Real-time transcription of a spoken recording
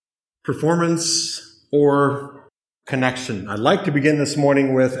performance or connection. I'd like to begin this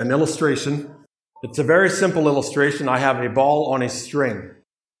morning with an illustration. It's a very simple illustration. I have a ball on a string.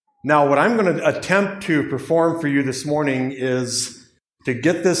 Now, what I'm going to attempt to perform for you this morning is to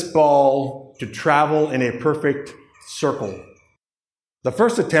get this ball to travel in a perfect circle. The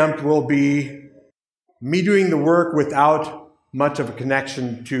first attempt will be me doing the work without much of a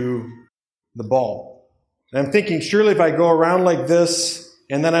connection to the ball. And I'm thinking, surely if I go around like this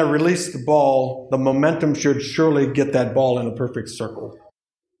and then I release the ball, the momentum should surely get that ball in a perfect circle,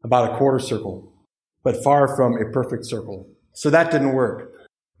 about a quarter circle, but far from a perfect circle. So that didn't work.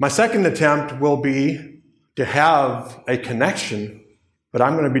 My second attempt will be to have a connection, but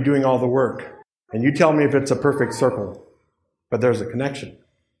I'm going to be doing all the work. And you tell me if it's a perfect circle, but there's a connection.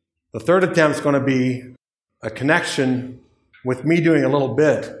 The third attempt is going to be a connection with me doing a little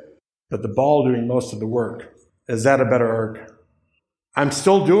bit, but the ball doing most of the work. Is that a better arc? I'm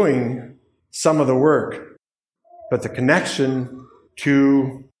still doing some of the work, but the connection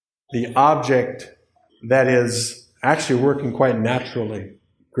to the object that is actually working quite naturally,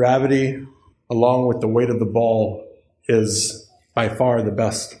 gravity along with the weight of the ball, is by far the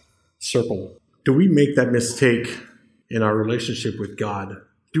best circle. Do we make that mistake in our relationship with God?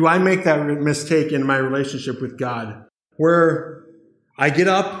 Do I make that mistake in my relationship with God where I get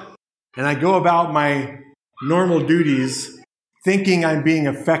up and I go about my normal duties thinking I'm being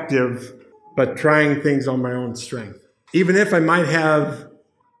effective, but trying things on my own strength, even if I might have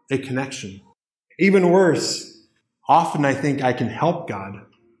a connection? Even worse, often I think I can help God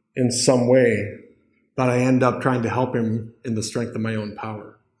in some way, but I end up trying to help him in the strength of my own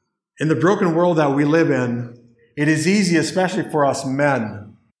power. In the broken world that we live in, it is easy, especially for us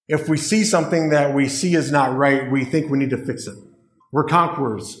men, if we see something that we see is not right, we think we need to fix it. We're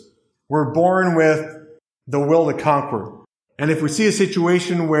conquerors. We're born with the will to conquer. And if we see a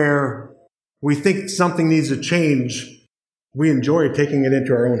situation where we think something needs to change, we enjoy taking it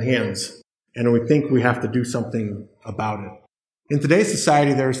into our own hands. And we think we have to do something about it. In today's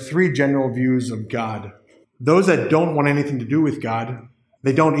society, there's three general views of God. Those that don't want anything to do with God,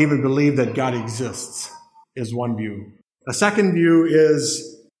 they don't even believe that God exists, is one view. A second view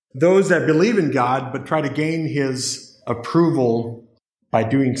is those that believe in God, but try to gain his approval by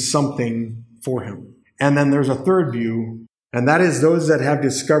doing something for him. And then there's a third view, and that is those that have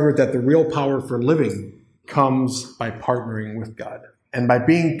discovered that the real power for living comes by partnering with God and by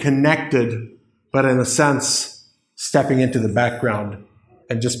being connected, but in a sense, stepping into the background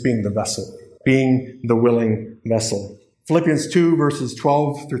and just being the vessel, being the willing vessel. Philippians 2, verses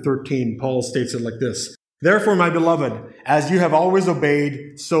 12 through 13, Paul states it like this: "Therefore, my beloved, as you have always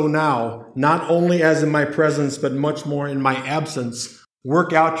obeyed, so now, not only as in my presence, but much more in my absence,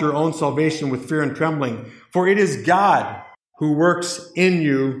 work out your own salvation with fear and trembling. For it is God who works in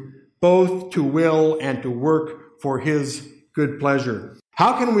you both to will and to work for his good pleasure."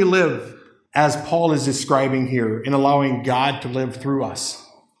 How can we live as Paul is describing here in allowing God to live through us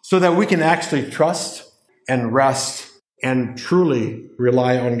so that we can actually trust and rest and truly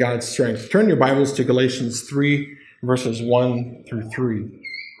rely on God's strength? Turn your Bibles to Galatians 3, verses 1 through 3.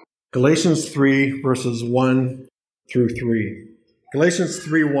 Galatians 3, verses 1 through 3. Galatians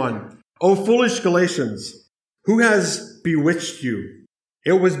 3:1. "O foolish Galatians, who has bewitched you?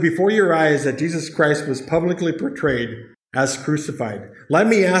 It was before your eyes that Jesus Christ was publicly portrayed as crucified. Let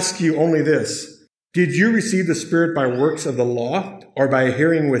me ask you only this: did you receive the Spirit by works of the law or by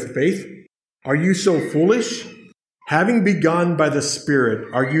hearing with faith? Are you so foolish? Having begun by the Spirit,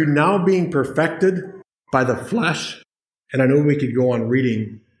 are you now being perfected by the flesh?" And I know we could go on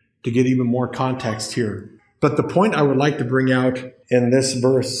reading to get even more context here. But the point I would like to bring out in this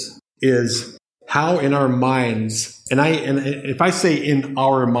verse is how in our minds, and if I say in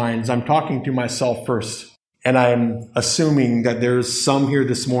our minds, I'm talking to myself first. And I'm assuming that there's some here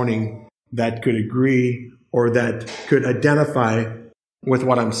this morning that could agree or that could identify with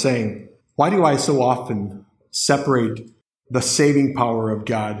what I'm saying. Why do I so often separate the saving power of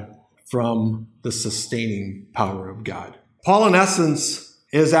God from the sustaining power of God? Paul, in essence,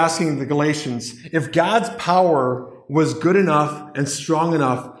 is asking the Galatians, if God's power was good enough and strong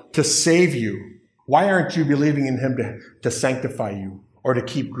enough to save you, why aren't you believing in him to sanctify you or to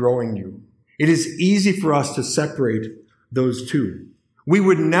keep growing you? It is easy for us to separate those two. We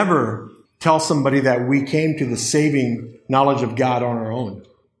would never tell somebody that we came to the saving knowledge of God on our own.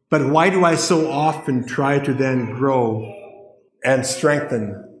 But why do I so often try to then grow and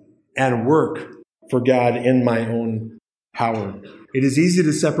strengthen and work for God in my own power? It is easy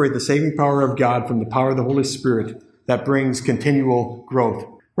to separate the saving power of God from the power of the Holy Spirit that brings continual growth.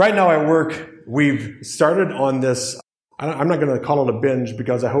 Right now at work, we've started on this I'm not going to call it a binge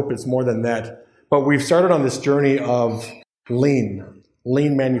because I hope it's more than that. But we've started on this journey of lean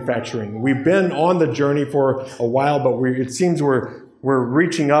manufacturing. We've been on the journey for a while, but it seems we're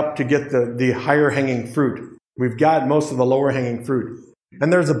reaching up to get the higher hanging fruit. We've got most of the lower hanging fruit.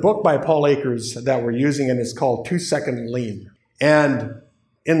 And there's a book by Paul Akers that we're using, and it's called 2 Second Lean. And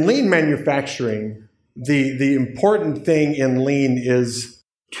in lean manufacturing, the important thing in lean is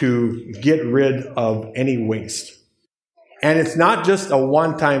to get rid of any waste. And it's not just a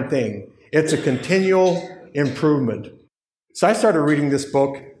one-time thing. It's a continual improvement. So I started reading this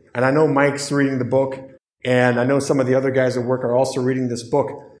book, and I know Mike's reading the book, and I know some of the other guys at work are also reading this book.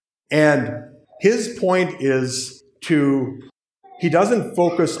 And his point is he doesn't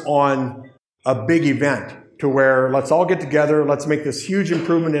focus on a big event to where let's all get together, let's make this huge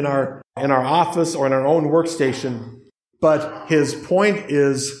improvement in our office or in our own workstation. But his point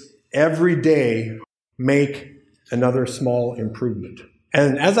is every day make another small improvement.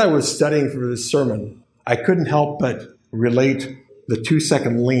 And as I was studying for this sermon, I couldn't help but relate the 2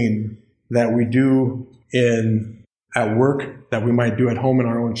 second lean that we do at work, that we might do at home in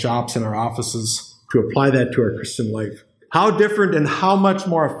our own shops, in our offices, to apply that to our Christian life. How different and how much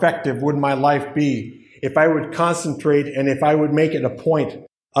more effective would my life be if I would concentrate and if I would make it a point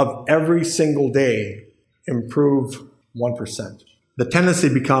of every single day improve 1%? The tendency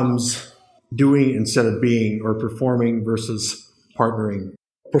becomes doing instead of being, or performing versus partnering.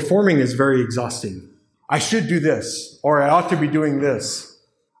 Performing is very exhausting. I should do this, or I ought to be doing this.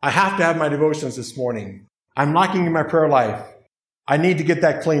 I have to have my devotions this morning. I'm lacking in my prayer life. I need to get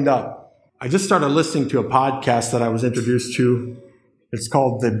that cleaned up. I just started listening to a podcast that I was introduced to. It's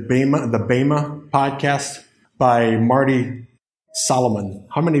called the Bema podcast by Marty Solomon.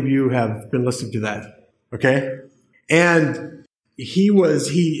 How many of you have been listening to that? Okay. And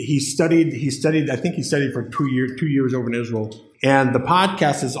he studied, I think he studied for 2 years over in Israel. And the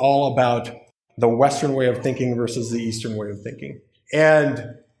podcast is all about the Western way of thinking versus the Eastern way of thinking.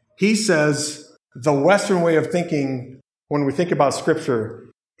 And he says the Western way of thinking, when we think about Scripture,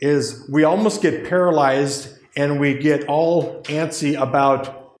 is we almost get paralyzed and we get all antsy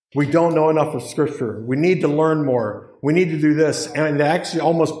about we don't know enough of Scripture. We need to learn more. We need to do this. And it actually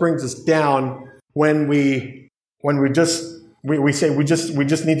almost brings us down when we say we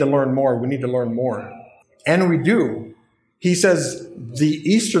just need to learn more. We need to learn more. And we do. He says the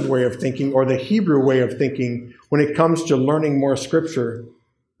Eastern way of thinking, or the Hebrew way of thinking, when it comes to learning more Scripture,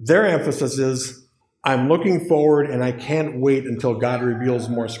 their emphasis is, I'm looking forward and I can't wait until God reveals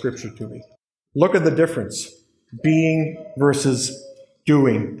more Scripture to me. Look at the difference. Being versus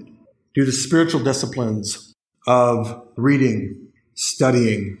doing. Do the spiritual disciplines of reading,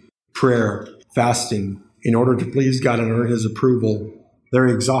 studying, prayer, fasting, in order to please God and earn His approval. They're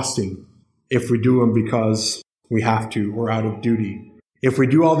exhausting if we do them because we have to or out of duty. If we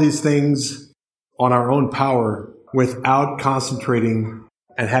do all these things on our own power without concentrating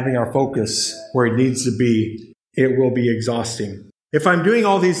and having our focus where it needs to be, it will be exhausting. If I'm doing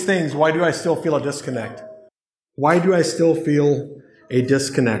all these things, why do I still feel a disconnect? Why do I still feel a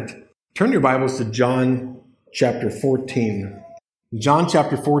disconnect? Turn your Bibles to John chapter 14. John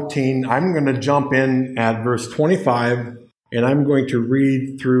chapter 14, I'm going to jump in at verse 25, and I'm going to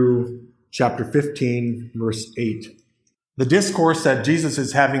read through chapter 15, verse 8. The discourse that Jesus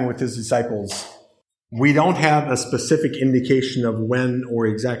is having with his disciples, we don't have a specific indication of when or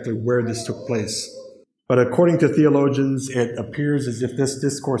exactly where this took place. But according to theologians, it appears as if this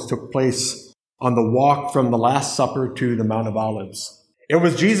discourse took place on the walk from the Last Supper to the Mount of Olives. It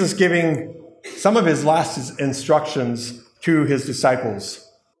was Jesus giving some of his last instructions to his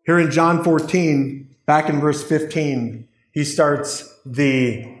disciples. Here in John 14, back in verse 15, he starts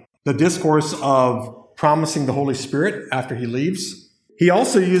the discourse of promising the Holy Spirit after he leaves. He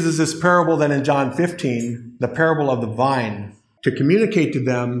also uses this parable then in John 15, the parable of the vine, to communicate to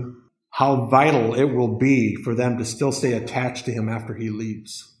them how vital it will be for them to still stay attached to him after he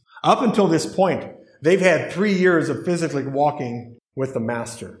leaves. Up until this point, they've had 3 years of physically walking with the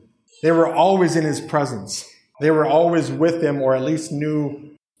Master. They were always in his presence. They were always with him, or at least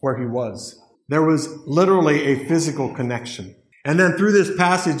knew where he was. There was literally a physical connection. And then through this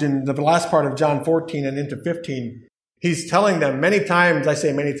passage in the last part of John 14 and into 15, he's telling them many times, I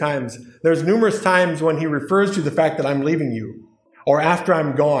say many times, there's numerous times when he refers to the fact that I'm leaving you, or after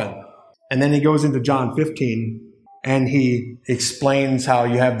I'm gone. And then he goes into John 15, and he explains how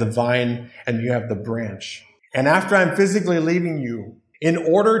you have the vine and you have the branch. And after I'm physically leaving you, in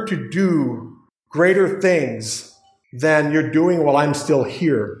order to do greater things than you're doing while I'm still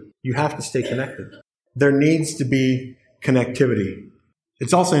here, you have to stay connected. There needs to be connectivity.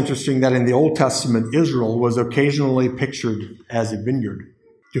 It's also interesting that in the Old Testament, Israel was occasionally pictured as a vineyard,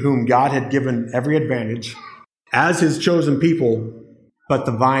 to whom God had given every advantage as his chosen people, but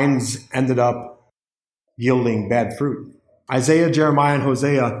the vines ended up yielding bad fruit. Isaiah, Jeremiah, and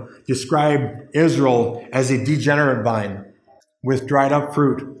Hosea describe Israel as a degenerate vine with dried up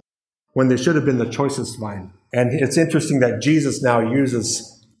fruit when they should have been the choicest vine. And it's interesting that Jesus now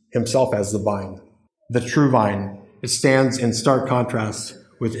uses himself as the vine, the true vine. It stands in stark contrast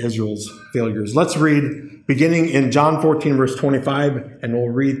with Israel's failures. Let's read beginning in John 14, verse 25, and we'll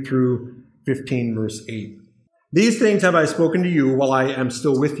read through 15, verse 8. These things have I spoken to you while I am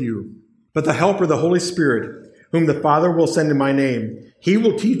still with you. But the Helper, the Holy Spirit, whom the Father will send in my name, he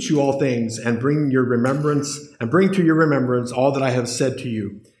will teach you all things and bring to your remembrance all that I have said to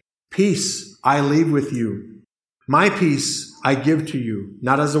you. Peace I leave with you. My peace I give to you.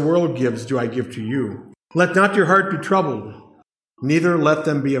 Not as the world gives do I give to you. Let not your heart be troubled, neither let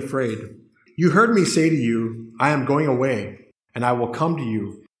them be afraid. You heard me say to you, I am going away, and I will come to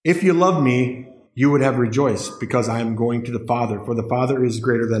you. If you love me, you would have rejoiced, because I am going to the Father, for the Father is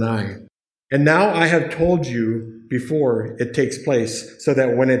greater than I. And now I have told you before it takes place, so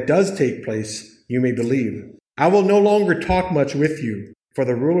that when it does take place, you may believe. I will no longer talk much with you, for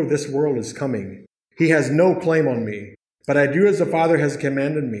the ruler of this world is coming. He has no claim on me, but I do as the Father has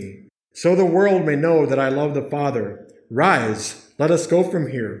commanded me, so the world may know that I love the Father. Rise, let us go from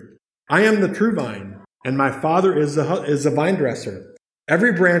here. I am the true vine, and my Father is the vine dresser.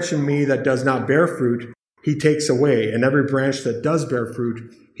 Every branch in me that does not bear fruit, he takes away, and every branch that does bear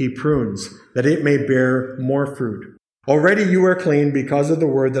fruit, he prunes, that it may bear more fruit. Already you are clean because of the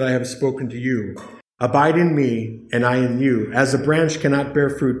word that I have spoken to you. Abide in me, and I in you. As a branch cannot bear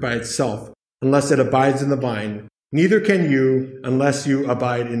fruit by itself, unless it abides in the vine, neither can you unless you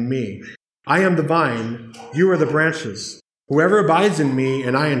abide in me. I am the vine, you are the branches. Whoever abides in me,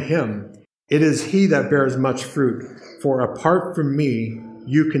 and I in him, it is he that bears much fruit. For apart from me,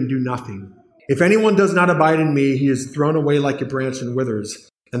 you can do nothing. If anyone does not abide in me, he is thrown away like a branch and withers,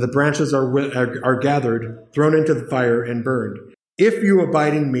 and the branches are gathered, thrown into the fire, and burned. If you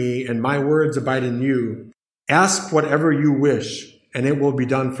abide in me, and my words abide in you, ask whatever you wish, and it will be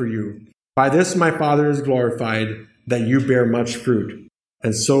done for you. By this my Father is glorified, that you bear much fruit,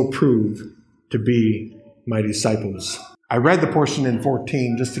 and so prove to be my disciples. I read the portion in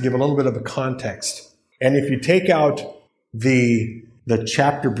 14 just to give a little bit of a context. And if you take out the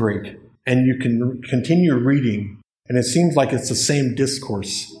chapter break and you can continue reading, and it seems like it's the same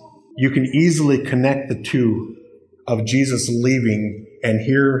discourse, you can easily connect the two of Jesus leaving, and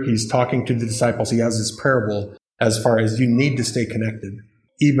here he's talking to the disciples. He has this parable as far as you need to stay connected,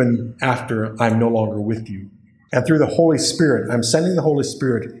 even after I'm no longer with you. And through the Holy Spirit, I'm sending the Holy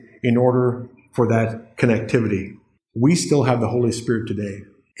Spirit in order for that connectivity. We still have the Holy Spirit today.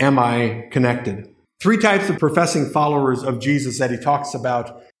 Am I connected? 3 types of professing followers of Jesus that he talks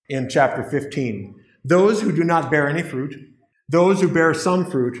about in chapter 15. Those who do not bear any fruit, those who bear some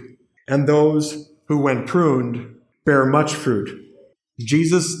fruit, and those who, when pruned, bear much fruit.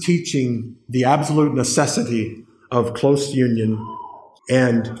 Jesus teaching the absolute necessity of close union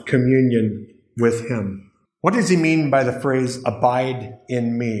and communion with him. What does he mean by the phrase, abide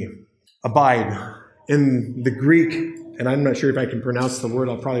in me? Abide. In the Greek, and I'm not sure if I can pronounce the word,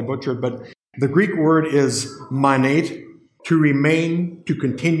 I'll probably butcher it, but the Greek word is manate, to remain, to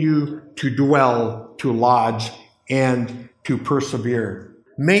continue, to dwell, to lodge, and to persevere.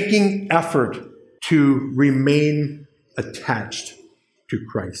 Making effort to remain attached to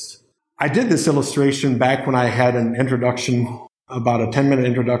Christ. I did this illustration back when I had an introduction, about a 10-minute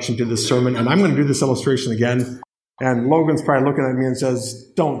introduction to this sermon, and I'm going to do this illustration again. And Logan's probably looking at me and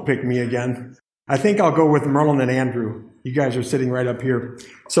says, don't pick me again. I think I'll go with Merlin and Andrew. You guys are sitting right up here.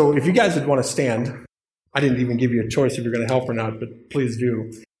 So if you guys would want to stand, I didn't even give you a choice if you're going to help or not, but please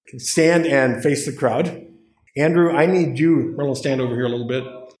do. Stand and face the crowd. Andrew, I need you, Merlin, stand over here a little bit.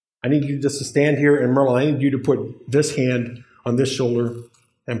 I need you just to stand here, and Merlin, I need you to put this hand on this shoulder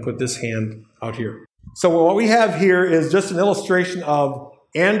and put this hand out here. So what we have here is just an illustration of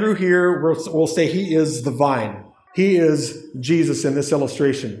Andrew here. We'll say he is the vine. He is Jesus in this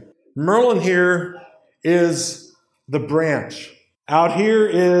illustration. Merlin here is the branch. Out here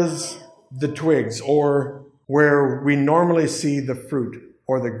is the twigs, or where we normally see the fruit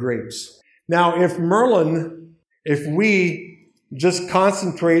or the grapes. Now, if we just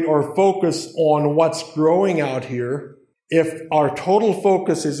concentrate or focus on what's growing out here, if our total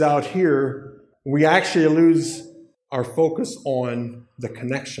focus is out here, we actually lose our focus on the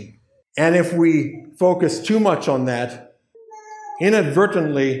connection. And if we focus too much on that,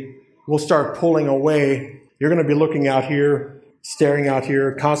 inadvertently, we'll start pulling away. You're going to be looking out here, staring out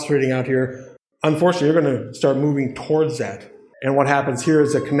here, concentrating out here, unfortunately, you're going to start moving towards that. And what happens here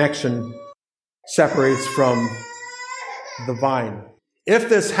is a connection separates from the vine. If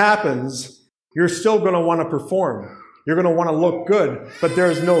this happens, you're still going to want to perform. You're going to want to look good, but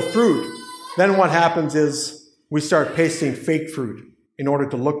there's no fruit. Then what happens is we start pasting fake fruit in order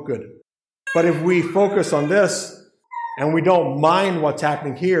to look good. But if we focus on this and we don't mind what's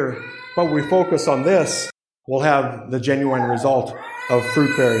happening here, but we focus on this, we'll have the genuine result of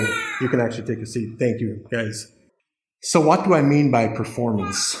fruit bearing. You can actually take a seat. Thank you, guys. So what do I mean by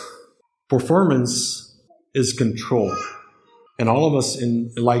performance? Performance is control. And all of us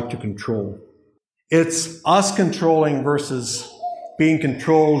like to control. It's us controlling versus being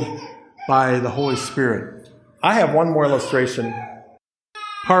controlled by the Holy Spirit. I have one more illustration.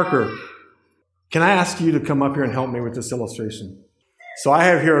 Parker, can I ask you to come up here and help me with this illustration? So I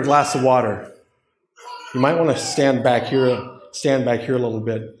have here a glass of water. You might want to stand back here a little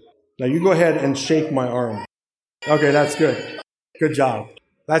bit. Now you go ahead and shake my arm. Okay, that's good. Good job.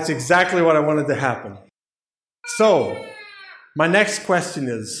 That's exactly what I wanted to happen. So, my next question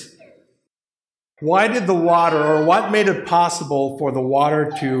is, why did the water, or what made it possible for the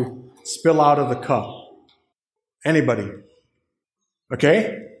water to spill out of the cup? Anybody?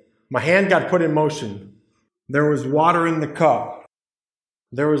 Okay? My hand got put in motion. There was water in the cup.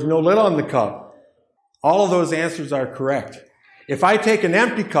 There was no lid on the cup. All of those answers are correct. If I take an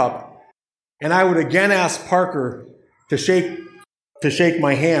empty cup, and I would again ask Parker to shake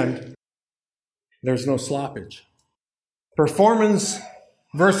my hand, there's no sloppage. Performance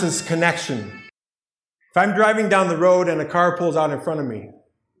versus connection. If I'm driving down the road and a car pulls out in front of me,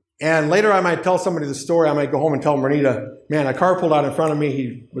 and later I might tell somebody the story, I might go home and tell Renita, man, a car pulled out in front of me,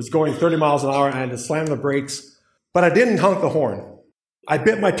 he was going 30 miles an hour, I had to slam the brakes, but I didn't honk the horn. I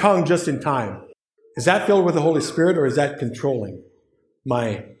bit my tongue just in time. Is that filled with the Holy Spirit, or is that controlling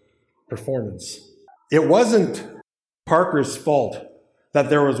my performance? It wasn't Parker's fault that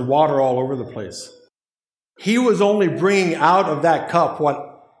there was water all over the place. He was only bringing out of that cup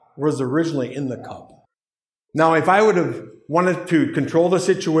what was originally in the cup. Now, if I would have wanted to control the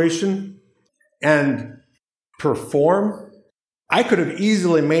situation and perform, I could have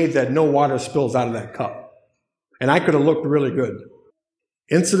easily made that no water spills out of that cup. And I could have looked really good.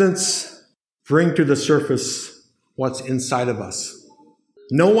 Incidents bring to the surface what's inside of us.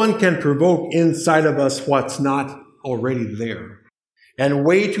 No one can provoke inside of us what's not already there. And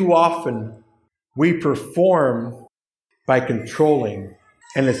way too often, we perform by controlling,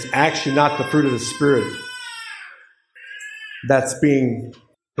 and it's actually not the fruit of the Spirit that's being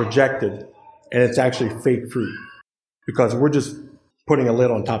projected, and it's actually fake fruit, because we're just putting a lid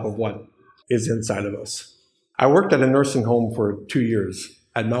on top of what is inside of us. I worked at a nursing home for 2 years,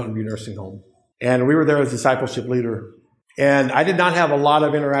 at Mountain View Nursing Home, and we were there as discipleship leader. And I did not have a lot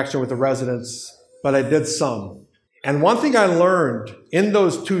of interaction with the residents, but I did some. And one thing I learned in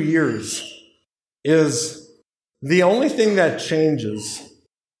those 2 years is the only thing that changes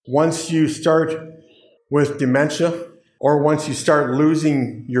once you start with dementia, or once you start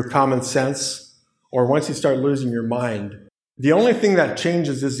losing your common sense, or once you start losing your mind, the only thing that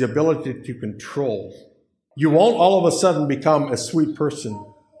changes is the ability to control. You won't all of a sudden become a sweet person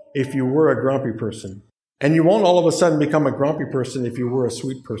if you were a grumpy person. And you won't all of a sudden become a grumpy person if you were a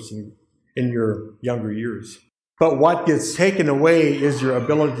sweet person in your younger years. But what gets taken away is your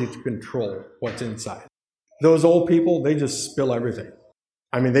ability to control what's inside. Those old people, they just spill everything.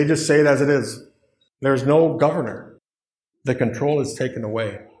 I mean, they just say it as it is. There's no governor. The control is taken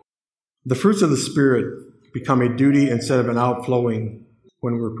away. The fruits of the Spirit become a duty instead of an outflowing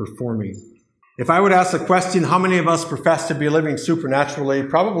when we're performing. If I would ask the question, how many of us profess to be living supernaturally,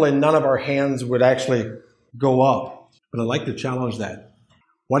 probably none of our hands would actually go up. But I'd like to challenge that.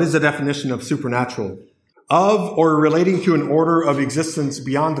 What is the definition of supernatural? Of or relating to an order of existence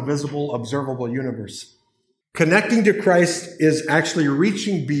beyond the visible, observable universe. Connecting to Christ is actually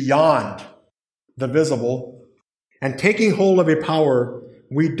reaching beyond the visible and taking hold of a power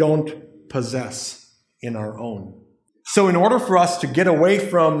we don't possess in our own. So in order for us to get away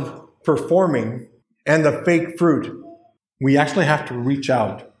from performing and the fake fruit, we actually have to reach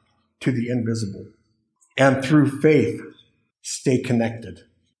out to the invisible. And through faith, stay connected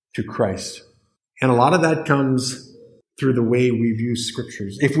to Christ. And a lot of that comes through the way we view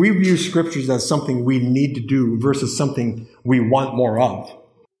scriptures. If we view scriptures as something we need to do versus something we want more of,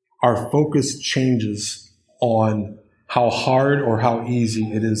 our focus changes on how hard or how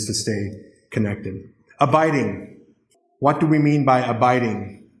easy it is to stay connected. Abiding. What do we mean by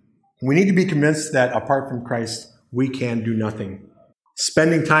abiding? We need to be convinced that apart from Christ, we can do nothing.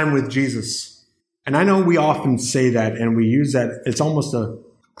 Spending time with Jesus. And I know we often say that and we use that. It's almost a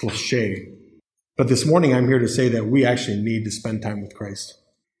cliche. But this morning I'm here to say that we actually need to spend time with Christ.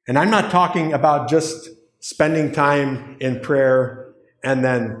 And I'm not talking about just spending time in prayer and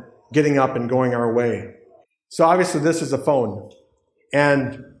then getting up and going our way. So obviously this is a phone.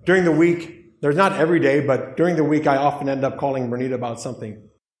 And during the week, there's not every day, but during the week I often end up calling Bernita about something.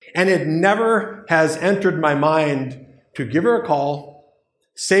 And it never has entered my mind to give her a call,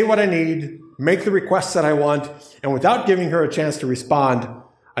 say what I need, make the requests that I want, and without giving her a chance to respond,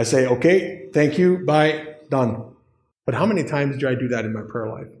 I say, okay, thank you, bye, done. But how many times do I do that in my prayer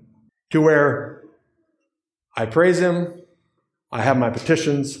life? To where I praise Him, I have my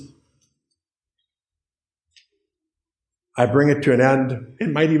petitions, I bring it to an end.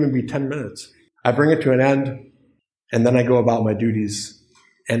 It might even be 10 minutes. I bring it to an end, and then I go about my duties,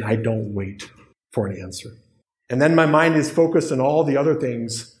 and I don't wait for an answer. And then my mind is focused on all the other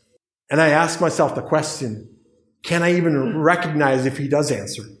things, and I ask myself the question, can I even recognize if He does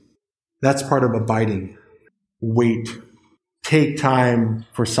answer? That's part of abiding. Wait. Take time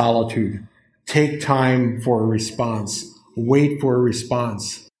for solitude. Take time for a response. Wait for a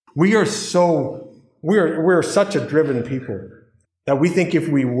response. We're such a driven people that we think if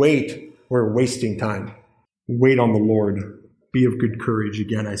we wait, we're wasting time. Wait on the Lord. Be of good courage.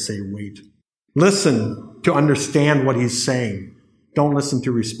 Again, I say wait. Listen to understand what He's saying. Don't listen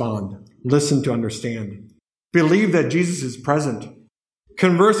to respond. Listen to understand. Believe that Jesus is present.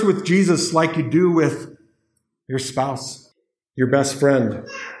 Converse with Jesus like you do with your spouse, your best friend.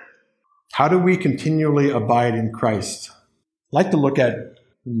 How do we continually abide in Christ? I'd like to look at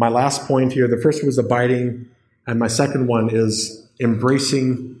my last point here. The first was abiding, and my second one is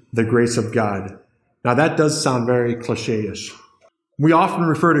embracing the grace of God. Now that does sound very cliche-ish. We often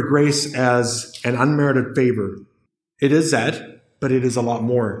refer to grace as an unmerited favor. It is that, but it is a lot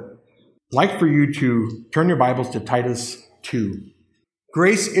more. I'd like for you to turn your Bibles to Titus 2.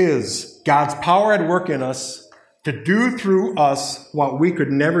 Grace is God's power at work in us to do through us what we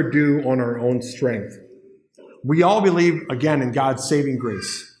could never do on our own strength. We all believe, again, in God's saving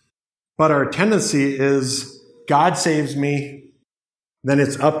grace. But our tendency is, God saves me, then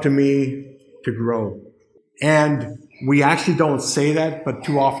it's up to me to grow. And we actually don't say that, but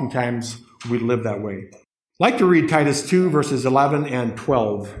too often times we live that way. I'd like to read Titus 2, verses 11 and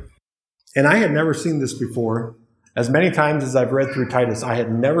 12. And I had never seen this before. As many times as I've read through Titus, I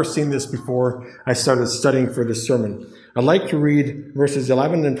had never seen this before I started studying for this sermon. I'd like to read verses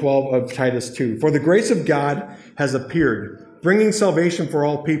 11 and 12 of Titus 2. For the grace of God has appeared, bringing salvation for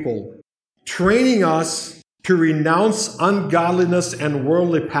all people, training us to renounce ungodliness and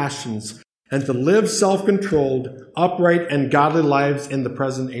worldly passions, and to live self-controlled, upright, and godly lives in the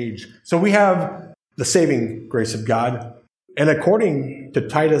present age. So we have the saving grace of God. And according to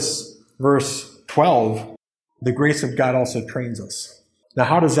Titus verse 12, the grace of God also trains us. Now,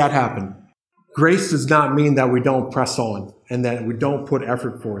 how does that happen? Grace does not mean that we don't press on and that we don't put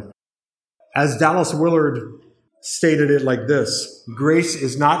effort forth. As Dallas Willard stated it like this, grace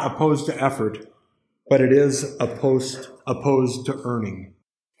is not opposed to effort, but it is opposed to earning.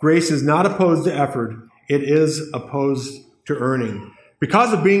 Grace is not opposed to effort, it is opposed to earning.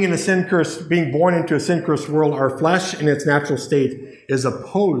 Because of being born into a sin-cursed world, our flesh in its natural state is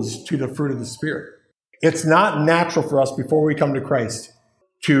opposed to the fruit of the Spirit. It's not natural for us before we come to Christ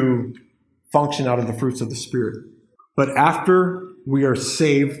to function out of the fruits of the Spirit. But after we are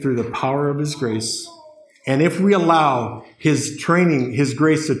saved through the power of His grace, and if we allow His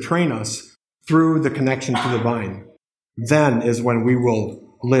grace to train us through the connection to the vine, then is when we will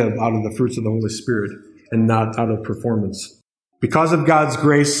live out of the fruits of the Holy Spirit and not out of performance. Because of God's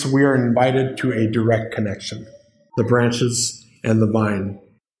grace, we are invited to a direct connection, the branches and the vine.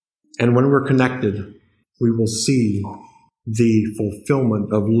 And when we're connected, we will see the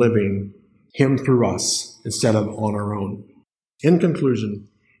fulfillment of living Him through us instead of on our own. In conclusion,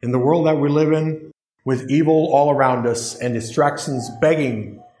 in the world that we live in, with evil all around us and distractions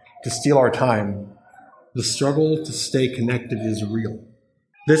begging to steal our time, the struggle to stay connected is real.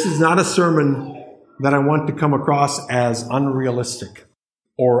 This is not a sermon that I want to come across as unrealistic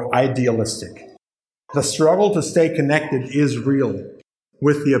or idealistic. The struggle to stay connected is real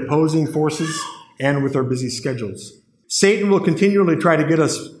with the opposing forces and with our busy schedules. Satan will continually try to get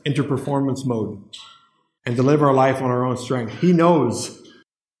us into performance mode and to live our life on our own strength. He knows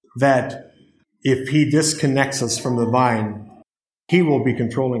that if he disconnects us from the vine, he will be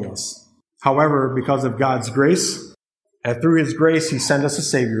controlling us. However, because of God's grace, and through His grace, He sent us a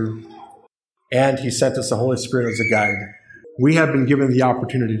Savior, and He sent us the Holy Spirit as a guide. We have been given the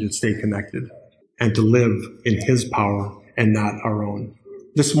opportunity to stay connected and to live in His power and not our own.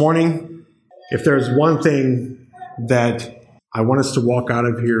 This morning, If there's one thing that I want us to walk out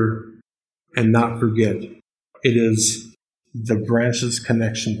of here and not forget, it is the branch's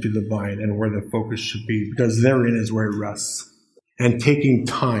connection to the vine and where the focus should be, because therein is where it rests. And taking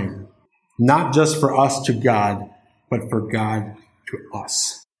time, not just for us to God, but for God to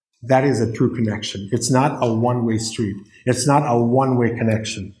us. That is a true connection. It's not a one-way street. It's not a one-way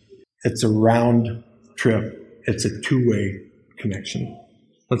connection. It's a round trip. It's a two-way connection.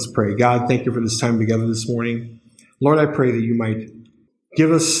 Let's pray. God, thank you for this time together this morning. Lord, I pray that you might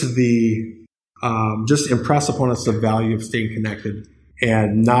give us just impress upon us the value of staying connected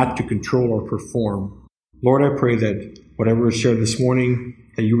and not to control or perform. Lord, I pray that whatever was shared this morning,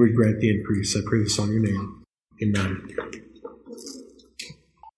 that you would grant the increase. I pray this on your name. Amen.